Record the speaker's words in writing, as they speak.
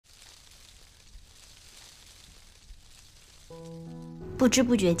不知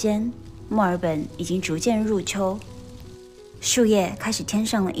不觉间，墨尔本已经逐渐入秋，树叶开始添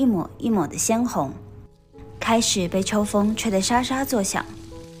上了一抹一抹的鲜红，开始被秋风吹得沙沙作响。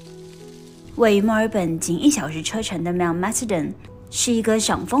位于墨尔本仅1小时车程的 Mt Macedon 是一个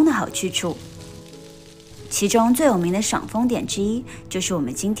赏枫的好去处，其中最有名的赏枫点之一就是我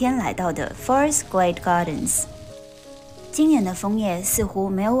们今天来到的 Forest Glade Gardens。今年的枫叶似乎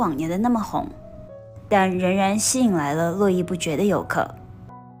没有往年的那么红，但仍然吸引来了络绎不绝的游客。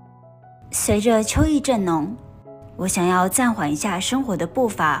随着秋意正浓，我想要暂缓一下生活的步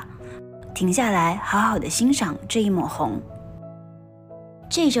伐，停下来好好的欣赏这一抹红。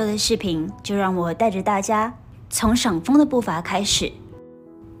这一周的视频就让我带着大家从赏枫的步伐开始，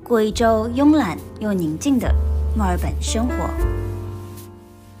过一周慵懒又宁静的墨尔本生活。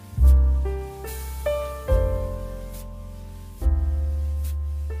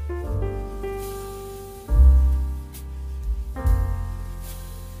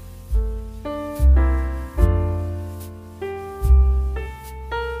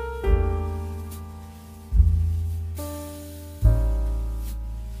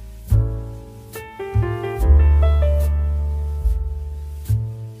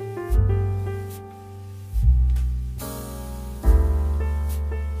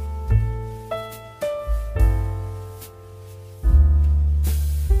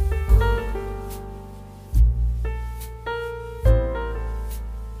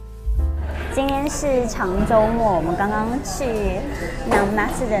今天是长周末，我们刚刚去Mt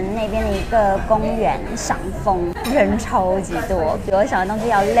Macedon那边的一个公园赏枫，人超级多，比我想象中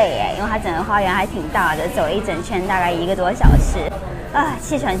要累因为它整个花园还挺大的，走了一整圈大概1个多小时，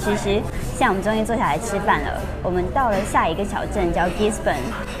气喘吁吁。现在我们终于坐下来吃饭了，我们到了下一个小镇叫 Gisborne，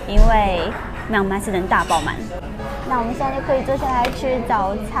 因为Mt Macedon大爆满。那我们现在就可以坐下来吃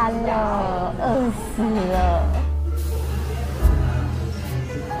早餐了，饿死了。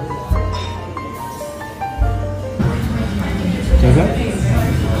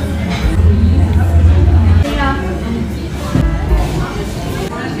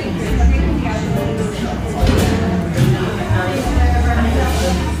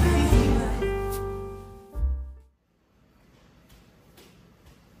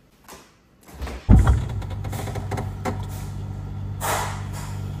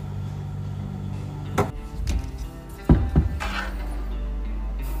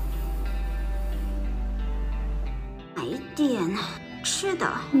点吃的，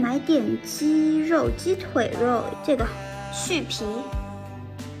买点鸡肉、鸡腿肉，这个去皮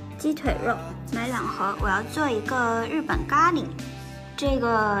鸡腿肉，买2盒。我要做一个日本咖喱，这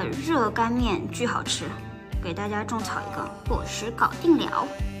个热干面巨好吃，给大家种草一个，伙食搞定了。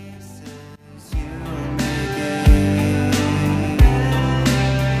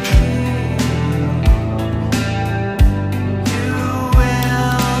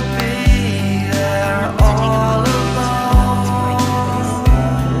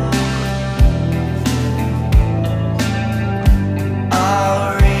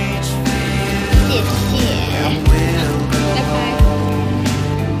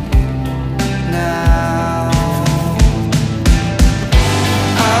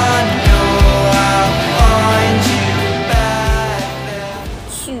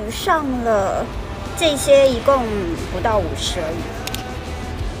上了这些一共不到50而已，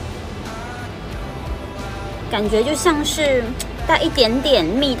感觉就像是带一点点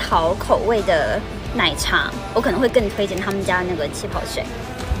蜜桃口味的奶茶，我可能会更推荐他们家那个气泡水。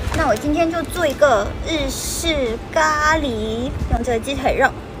那我今天就做一个日式咖喱，用这个鸡腿肉。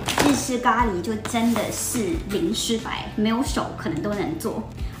日式咖喱就真的是零失败，没有手可能都能做，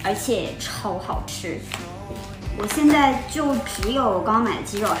而且超好吃。我现在就只有刚刚买的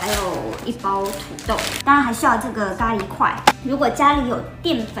鸡肉，还有1包土豆，当然还需要这个咖喱块。如果家里有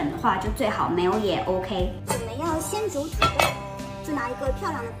淀粉的话就最好，没有也 OK。我们要先煮土豆，就拿一个漂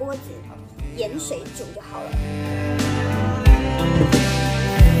亮的锅子，盐水煮就好了。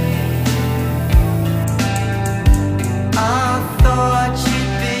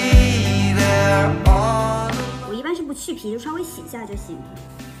我一般是不去皮，就稍微洗一下就行。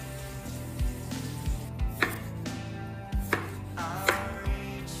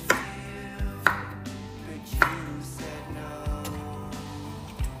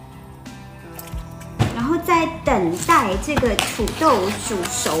在等待这个土豆煮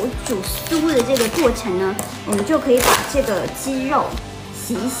熟、煮酥的这个过程呢，我们就可以把这个鸡肉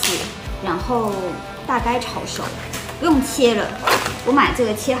洗一洗，然后大概炒熟，不用切了。我买这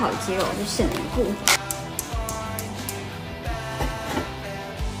个切好的鸡肉就省了一步。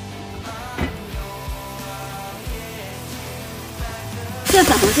这个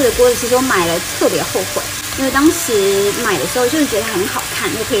粉红色的锅子其实我买了特别后悔。因为当时买的时候就是觉得很好看，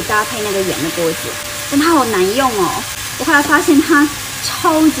又可以搭配那个圆的锅子，但它好难用哦。我后来发现它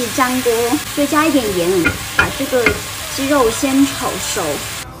超级粘锅，所以加一点盐，把这个鸡肉先炒熟。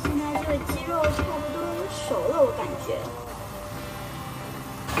现在这个鸡肉差不多熟了，我感觉。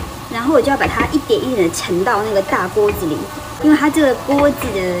然后我就要把它一点一点的盛到那个大锅子里，因为它这个锅子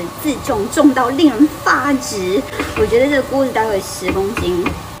的自重重到令人发指。我觉得这个锅子大概有10公斤。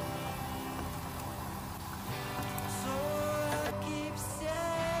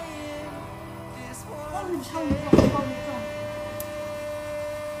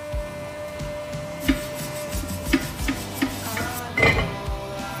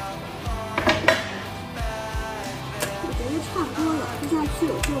我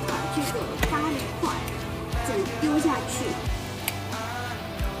就把这个咖喱块整个丢下去，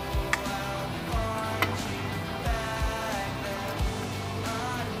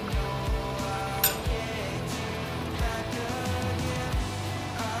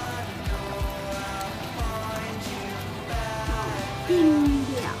定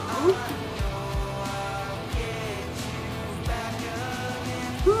了。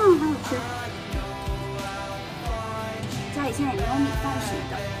很好吃。家里现在也没有米饭什么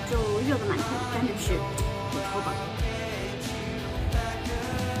的，就热个馒头干着吃，也超饱。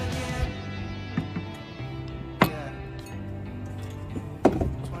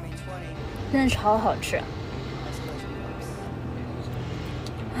真的超好吃。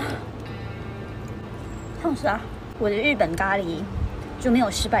烫死啊！我的日本咖喱就没有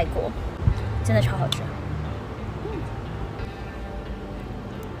失败过，真的超好吃。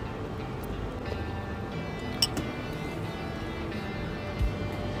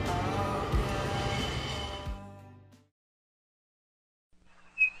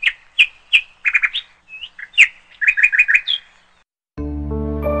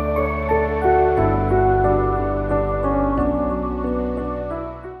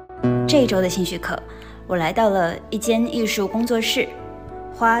这一周的兴趣课，我来到了一间艺术工作室，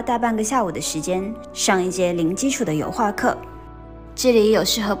花大半个下午的时间上一节零基础的油画课。这里有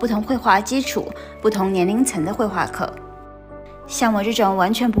适合不同绘画基础、不同年龄层的绘画课。像我这种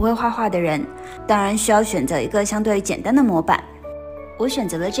完全不会画画的人，当然需要选择一个相对简单的模板。我选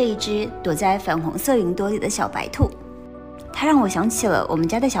择了这一只躲在粉红色云朵里的小白兔，它让我想起了我们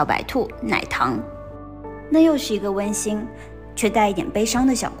家的小白兔奶糖。那又是一个温馨却带一点悲伤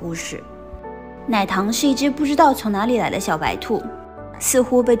的小故事。奶糖是一只不知道从哪里来的小白兔，似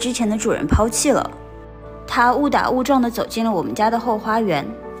乎被之前的主人抛弃了。它误打误撞地走进了我们家的后花园，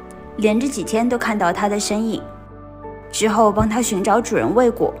连着几天都看到它的身影。之后帮它寻找主人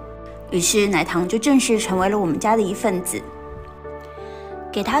未果，于是奶糖就正式成为了我们家的一份子。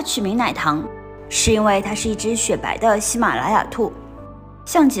给它取名奶糖，是因为它是一只雪白的喜马拉雅兔，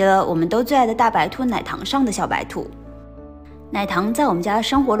像极了我们都最爱的大白兔奶糖上的小白兔。奶糖在我们家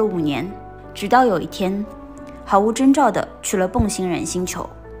生活了5年，直到有一天，毫无征兆地去了蹦星人星球。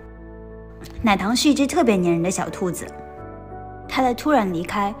奶糖是一只特别粘人的小兔子，它的突然离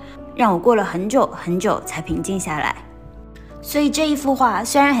开，让我过了很久很久才平静下来。所以这一幅画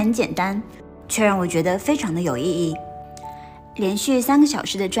虽然很简单，却让我觉得非常的有意义。连续3个小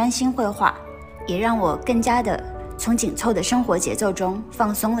时的专心绘画，也让我更加的从紧凑的生活节奏中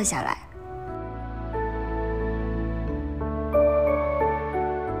放松了下来。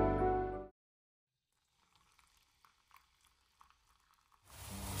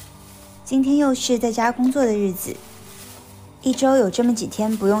今天又是在家工作的日子，一周有这么几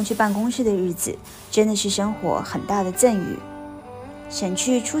天不用去办公室的日子，真的是生活很大的赠予。省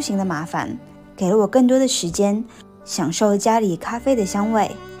去出行的麻烦，给了我更多的时间享受家里咖啡的香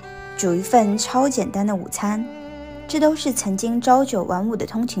味，煮一份超简单的午餐，这都是曾经朝9晚5的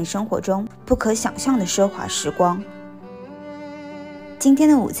通勤生活中不可想象的奢华时光。今天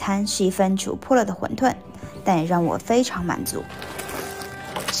的午餐是一份煮破了的馄饨，但也让我非常满足。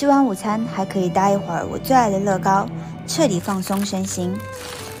吃完午餐还可以搭一会儿我最爱的乐高，彻底放松身心，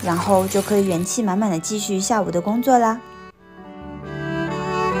然后就可以元气满满的继续下午的工作啦。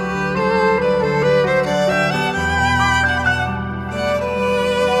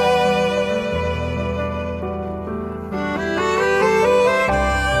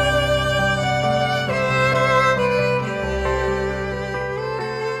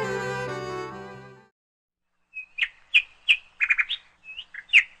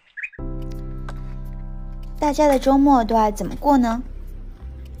大家的周末都爱怎么过呢？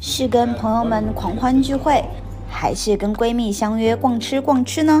是跟朋友们狂欢聚会，还是跟闺蜜相约逛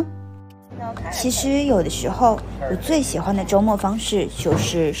吃呢？其实有的时候，我最喜欢的周末方式就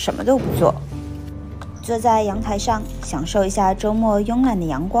是什么都不做，坐在阳台上享受一下周末慵懒的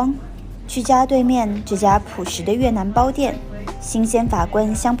阳光，去家对面这家朴实的越南包店，新鲜法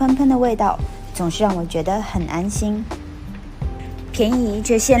棍香喷喷的味道总是让我觉得很安心。便宜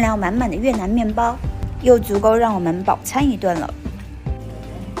却馅料满满的越南面包，又足够让我们饱餐一顿了。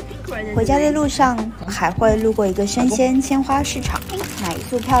回家的路上还会路过一个生鲜鲜花市场，买一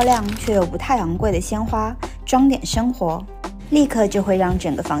束漂亮却又不太昂贵的鲜花，装点生活，立刻就会让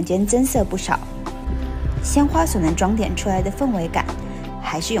整个房间增色不少。鲜花所能装点出来的氛围感，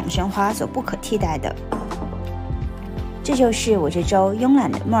还是永生花所不可替代的。这就是我这周慵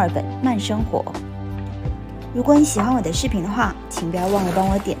懒的墨尔本慢生活。如果你喜欢我的视频的话，请不要忘了帮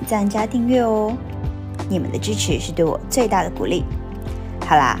我点赞加订阅哦，你们的支持是对我最大的鼓励。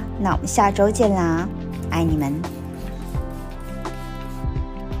好啦，那我们下周见啦，爱你们。